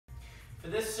For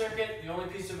this circuit, the only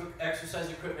piece of exercise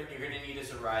equipment you're going to need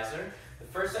is a riser. The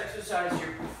first exercise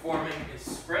you're performing is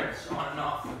sprints on and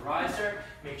off the riser.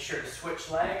 Make sure to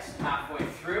switch legs halfway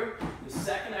through. The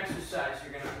second exercise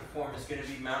you're going to perform is going to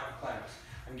be mountain climbers.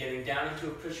 I'm getting down into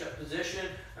a push-up position.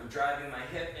 I'm driving my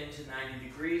hip into 90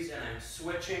 degrees and I'm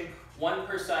switching. One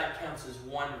per side counts as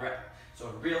 1 rep. So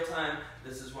in real time,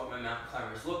 this is what my mountain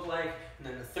climbers look like. And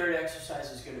then the third exercise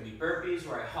is going to be burpees,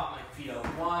 where I hop my feet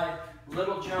out wide,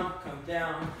 little jump, come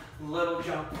down, little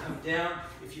jump, come down.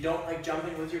 If you don't like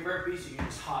jumping with your burpees, you can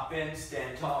just hop in,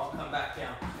 stand tall, come back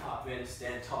down, hop in,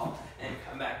 stand tall, and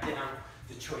come back down.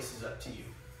 The choice is up to you.